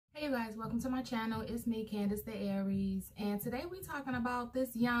Hey you guys, welcome to my channel. It's me, Candace the Aries, and today we're talking about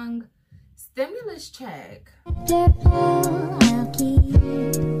this young stimulus check.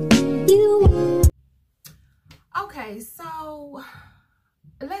 Okay, so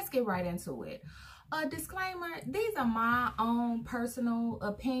let's get right into it. A disclaimer, these are my own personal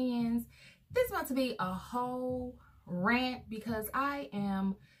opinions. This is about to be a whole rant because I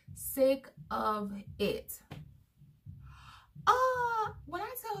am sick of it. When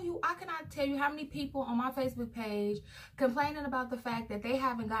I tell you, I cannot tell you how many people on my Facebook page complaining about the fact that they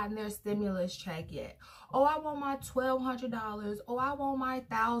haven't gotten their stimulus check yet. Oh, I want my $1,200. Oh, I want my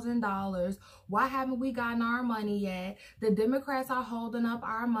 $1,000. Why haven't we gotten our money yet? The Democrats are holding up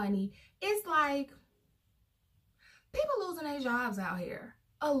our money. It's like people losing their jobs out here.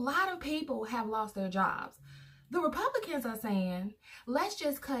 A lot of people have lost their jobs. The Republicans are saying, let's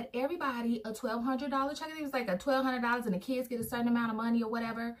just cut everybody a $1,200 check. It was like a $1,200 and the kids get a certain amount of money or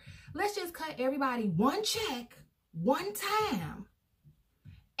whatever. Let's just cut everybody one check, one time,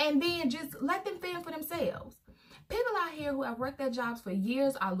 and then just let them fend for themselves. People out here who have worked their jobs for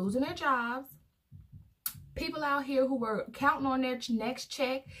years are losing their jobs. People out here who were counting on their next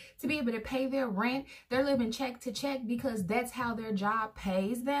check to be able to pay their rent, they're living check to check because that's how their job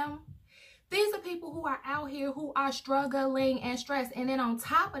pays them. These are people who are out here who are struggling and stressed. And then on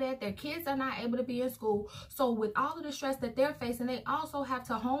top of that, their kids are not able to be in school. So with all of the stress that they're facing, they also have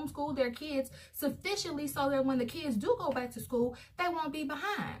to homeschool their kids sufficiently so that when the kids do go back to school, they won't be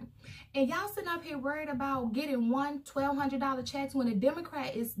behind. And y'all sitting up here worried about getting one $1,200 checks when the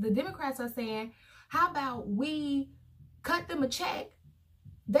Democrats are saying, how about we cut them a check?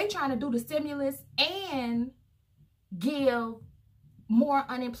 They trying to do the stimulus and give more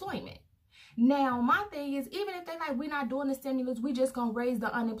unemployment. Now, my thing is, even if they like, we're not doing the stimulus, we just gonna raise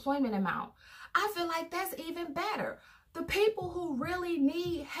the unemployment amount. I feel like that's even better. The people who really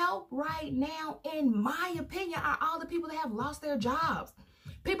need help right now, in my opinion, are all the people that have lost their jobs.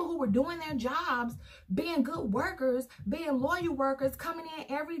 People who were doing their jobs, being good workers, being loyal workers, coming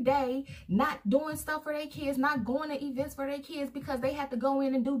in every day, not doing stuff for their kids, not going to events for their kids because they had to go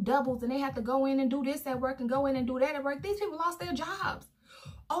in and do doubles and they had to go in and do this at work and go in and do that at work. These people lost their jobs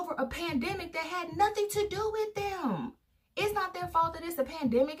over a pandemic that had nothing to do with them. It's not their fault that it's a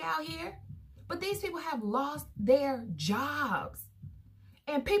pandemic out here, but these people have lost their jobs.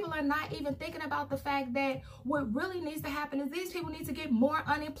 And people are not even thinking about the fact that what really needs to happen is these people need to get more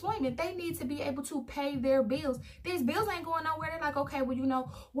unemployment. They need to be able to pay their bills. These bills ain't going nowhere. They're like, okay, well, you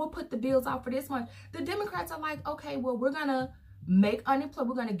know, we'll put the bills out for this month. The Democrats are like, okay, well, we're going to make unemployment.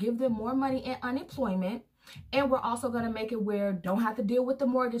 We're going to give them more money in unemployment. And we're also going to make it where don't have to deal with the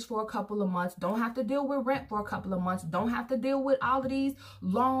mortgage for a couple of months. Don't have to deal with rent for a couple of months. Don't have to deal with all of these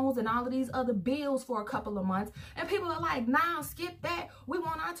loans and all of these other bills for a couple of months. And people are like, nah, skip that. We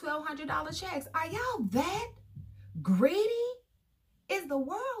want our $1,200 checks. Are y'all that greedy? Is the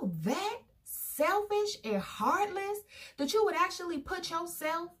world that selfish and heartless that you would actually put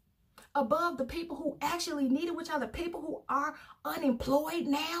yourself above the people who actually need it, which are the people who are unemployed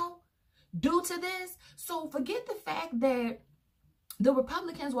now? Due to this? So forget the fact that the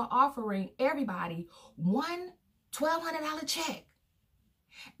Republicans were offering everybody one $1,200 check,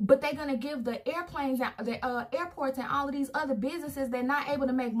 but they're gonna give the airplanes, the airports, and all of these other businesses that not able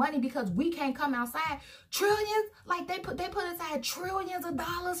to make money because we can't come outside, trillions. Like they put aside trillions of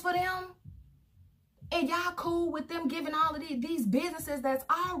dollars for them. And y'all cool with them giving all of these businesses that's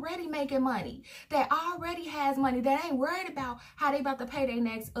already making money, that already has money, that ain't worried about how they about to pay their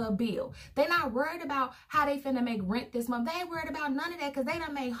next bill. They not worried about how they finna make rent this month. They ain't worried about none of that because they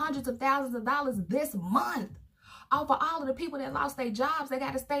done made hundreds of thousands of dollars this month off of all of the people that lost their jobs. They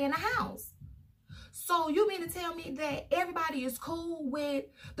got to stay in the house. So you mean to tell me that everybody is cool with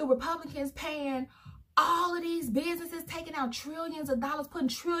the Republicans paying all of these businesses, taking out trillions of dollars, putting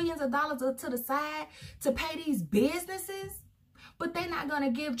trillions of dollars to the side to pay these businesses, but they're not going to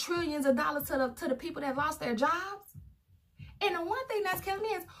give trillions of dollars to the people that lost their jobs? And the one thing that's killing me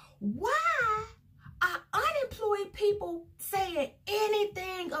is, why are unemployed people saying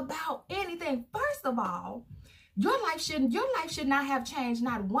anything about anything? First of all, your life should not have changed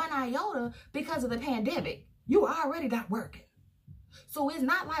not one iota because of the pandemic. You are already not working. So it's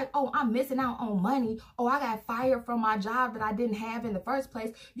not like, oh, I'm missing out on money. Oh, I got fired from my job that I didn't have in the first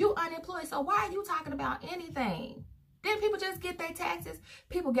place. You unemployed. So why are you talking about anything? Then people just get their taxes.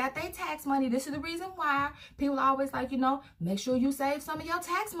 People got their tax money. This is the reason why people are always like, you know, make sure you save some of your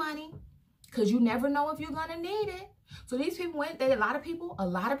tax money because you never know if you're going to need it. So these people went there. A lot of people,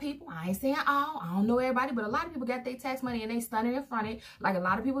 I ain't saying all, I don't know everybody, but a lot of people got their tax money and they stunning in front of it like a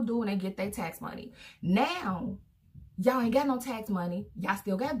lot of people do when they get their tax money. Now, Y'all ain't got no tax money. Y'all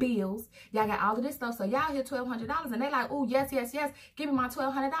still got bills. Y'all got all of this stuff. So y'all here $1,200 and they like, oh, yes, yes, yes. Give me my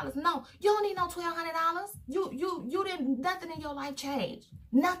 $1,200. No, you don't need no $1,200. You didn't, nothing in your life changed.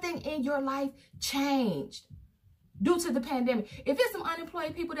 Nothing in your life changed due to the pandemic. If it's some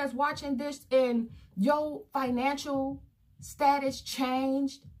unemployed people that's watching this and your financial status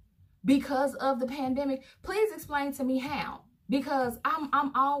changed because of the pandemic, please explain to me how. Because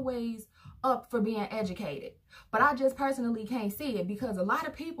I'm always up for being educated. But I just personally can't see it because a lot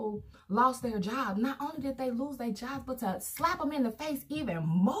of people lost their jobs. Not only did they lose their jobs, but to slap them in the face even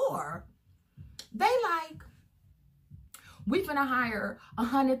more, they like, we finna hire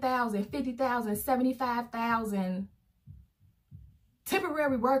 100,000, 50,000, 75,000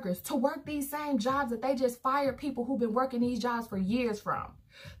 temporary workers to work these same jobs that they just fired people who've been working these jobs for years from.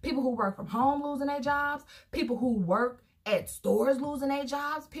 People who work from home losing their jobs, people who work at stores losing their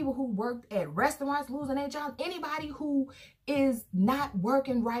jobs, people who worked at restaurants losing their jobs, anybody who is not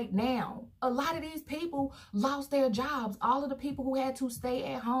working right now. A lot of these people lost their jobs. All of the people who had to stay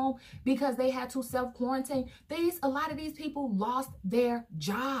at home because they had to self-quarantine, a lot of these people lost their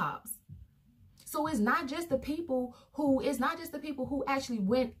jobs. So it's not just the people who actually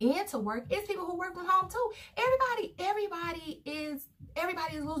went into work, it's people who work from home too. Everybody is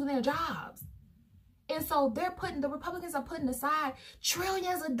losing their jobs. And so the Republicans are putting aside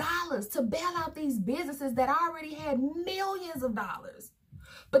trillions of dollars to bail out these businesses that already had millions of dollars.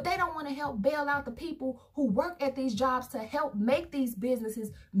 But they don't want to help bail out the people who work at these jobs to help make these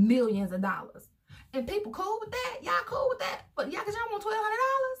businesses millions of dollars. And people cool with that? Y'all cool with that? But yeah, because y'all want $1,200?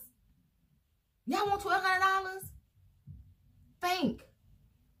 Y'all want $1,200? Think.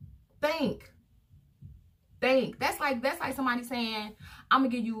 That's like somebody saying, I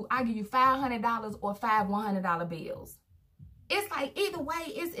give you $500 or 5 $100 bills. It's like either way,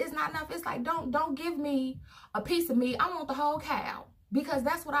 it's not enough. It's like don't give me a piece of meat. I want the whole cow because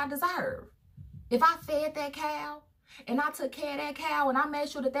that's what I deserve. If I fed that cow and I took care of that cow and I made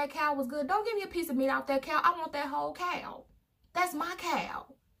sure that cow was good, don't give me a piece of meat off that cow. I want that whole cow. That's my cow.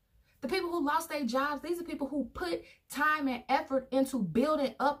 The people who lost their jobs, these are people who put time and effort into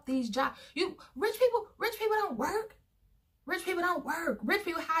building up these jobs. Rich people don't work. Rich people don't work. Rich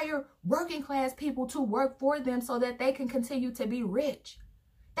people hire working class people to work for them so that they can continue to be rich.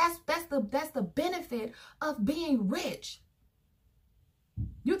 That's the benefit of being rich.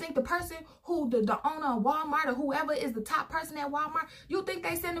 You think the person who the owner of Walmart or whoever is the top person at Walmart, you think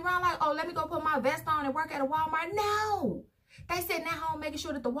they sitting around like, oh, let me go put my vest on and work at a Walmart? No. They sitting at home making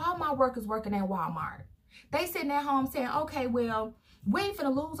sure that the Walmart workers working at Walmart. They sitting at home saying, okay, well, we ain't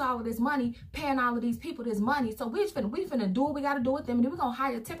finna lose all of this money, paying all of these people this money. So we finna do what we gotta do with them. And then we're gonna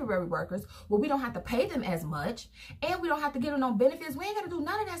hire temporary workers where we don't have to pay them as much. And we don't have to give them no benefits. We ain't gotta do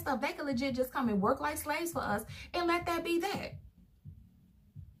none of that stuff. They can legit just come and work like slaves for us and let that be that.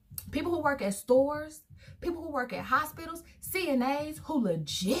 People who work at stores, people who work at hospitals, CNAs who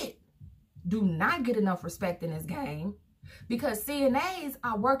legit do not get enough respect in this game. Because CNAs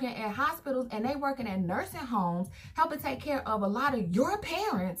are working at hospitals and they working at nursing homes, helping take care of a lot of your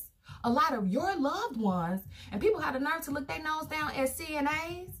parents, a lot of your loved ones, and people have the nerve to look their nose down at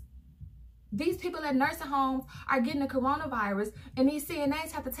CNAs. These people at nursing homes are getting the coronavirus and these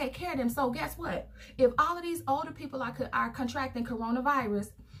CNAs have to take care of them. So guess what? If all of these older people are contracting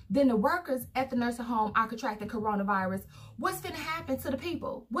coronavirus, then the workers at the nursing home are contracting coronavirus. What's finna happen to the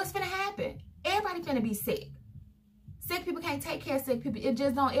people? What's finna happen? Everybody finna be sick. Sick people can't take care of sick people. It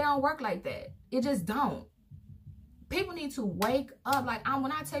don't work like that. It just don't. People need to wake up. Like,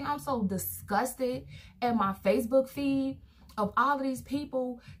 when I tell you, I'm so disgusted at my Facebook feed of all of these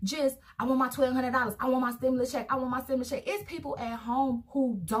people just, I want my $1,200. I want my stimulus check. I want my stimulus check. It's people at home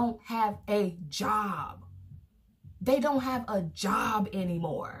who don't have a job. They don't have a job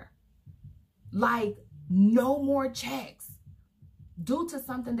anymore. Like, no more checks. Due to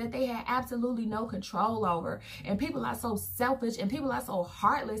something that they had absolutely no control over. And people are so selfish and people are so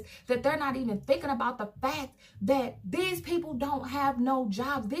heartless that they're not even thinking about the fact that these people don't have no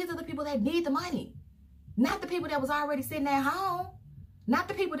jobs. These are the people that need the money. Not the people that was already sitting at home. Not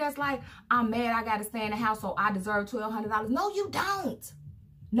the people that's like, I'm mad I got to stay in the house so I deserve $1,200. No, you don't.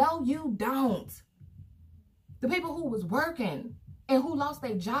 No, you don't. The people who was working and who lost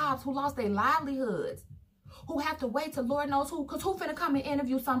their jobs, who lost their livelihoods, who have to wait till Lord knows who, because who finna come and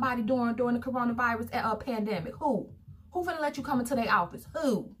interview somebody during the coronavirus pandemic? Who? Who finna let you come into their office?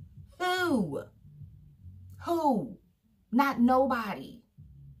 Who? Not nobody.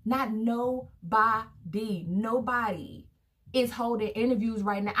 Not nobody. Nobody is holding interviews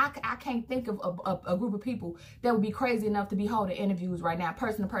right now. I can't think of a group of people that would be crazy enough to be holding interviews right now,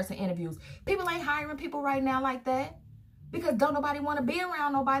 person-to-person interviews. People ain't hiring people right now like that. Because don't nobody want to be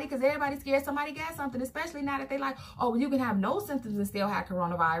around nobody because everybody's scared somebody got something, especially now that they like, oh, well, you can have no symptoms and still have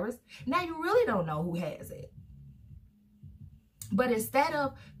coronavirus. Now you really don't know who has it. But instead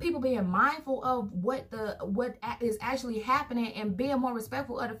of people being mindful of what is actually happening and being more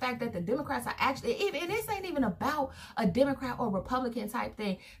respectful of the fact that the Democrats are actually, and this ain't even about a Democrat or Republican type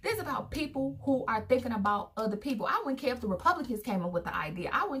thing. This is about people who are thinking about other people. I wouldn't care if the Republicans came up with the idea.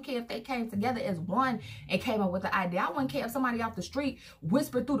 I wouldn't care if they came together as one and came up with the idea. I wouldn't care if somebody off the street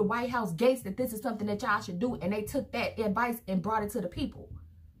whispered through the White House gates that this is something that y'all should do, and they took that advice and brought it to the people.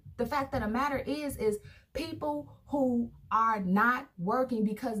 The fact of the matter is people who are not working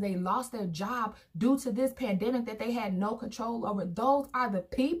because they lost their job due to this pandemic that they had no control over, those are the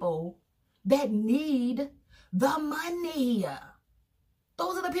people that need the money.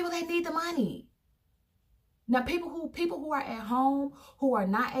 Those are the people that need the money. Now, people who are at home, who are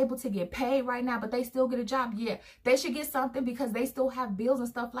not able to get paid right now, but they still get a job, yeah, they should get something because they still have bills and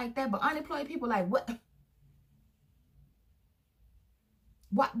stuff like that. But unemployed people, like, what?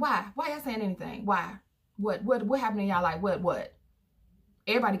 Why y'all saying anything? Why? What happened to y'all? Like, what?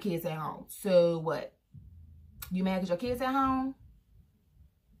 Everybody kids at home. So what? You mad because your kids at home?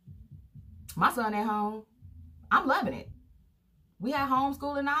 My son at home. I'm loving it. We had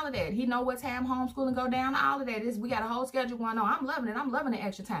homeschooling and all of that. He know what time homeschooling go down and all of that. We got a whole schedule going on. I'm loving it. I'm loving the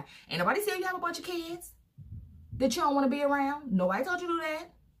extra time. Ain't nobody tell you have a bunch of kids that you don't want to be around. Nobody told you to do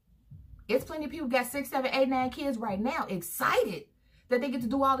that. It's plenty of people got 6, 7, 8, 9 kids right now excited that they get to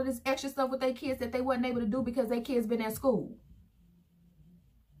do all of this extra stuff with their kids that they wasn't able to do because their kids been at school.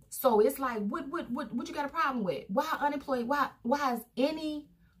 So it's like, what you got a problem with? Why unemployed? Why is any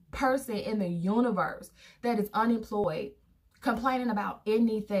person in the universe that is unemployed complaining about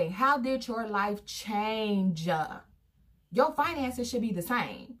anything? How did your life change? Your finances should be the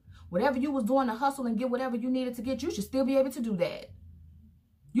same. Whatever you was doing to hustle and get whatever you needed to get, you should still be able to do that.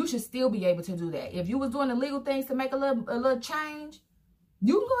 You should still be able to do that. If you was doing illegal things to make a little change,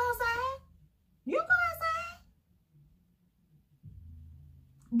 you can go outside. You can go outside.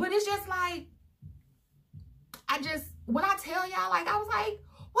 But it's just like, when I tell y'all, like, I was like,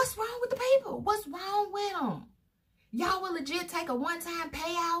 what's wrong with the people? What's wrong with them? Y'all will legit take a one-time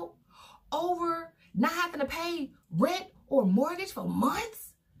payout over not having to pay rent or mortgage for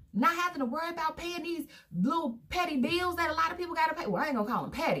months? Not having to worry about paying these little petty bills that a lot of people got to pay. Well, I ain't going to call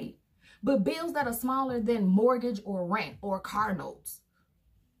them petty. But bills that are smaller than mortgage or rent or car notes.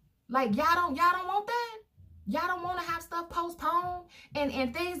 Like, y'all don't want that? Y'all don't want to have stuff postponed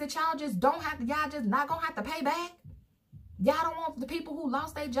and things that y'all just don't have to, y'all just not going to have to pay back? Y'all don't want the people who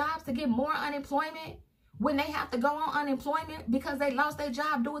lost their jobs to get more unemployment when they have to go on unemployment because they lost their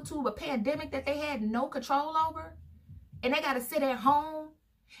job due to a pandemic that they had no control over? And they got to sit at home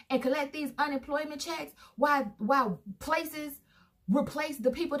and collect these unemployment checks while places replace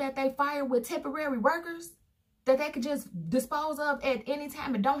the people that they fire with temporary workers that they could just dispose of at any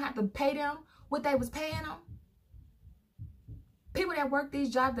time and don't have to pay them what they was paying them? People that work these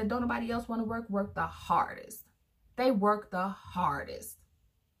jobs that don't nobody else want to work the hardest. They work the hardest.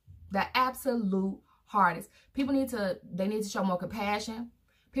 The absolute hardest. People need to show more compassion.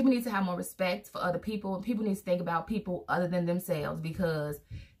 People need to have more respect for other people. And people need to think about people other than themselves because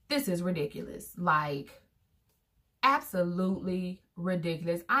this is ridiculous. Like, absolutely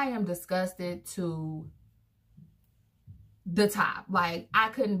ridiculous. I am disgusted to the top. Like, I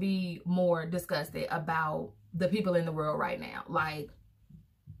couldn't be more disgusted about the people in the world right now. Like,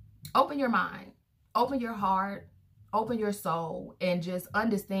 open your mind, open your heart, open your soul, and just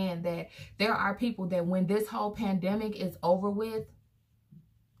understand that there are people that when this whole pandemic is over with,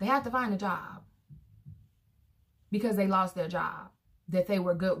 they have to find a job because they lost their job that they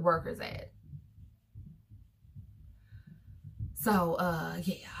were good workers at. So,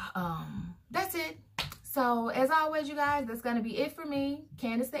 that's it. So, as always, you guys, that's going to be it for me,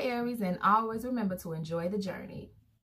 Candace the Aries, and always remember to enjoy the journey.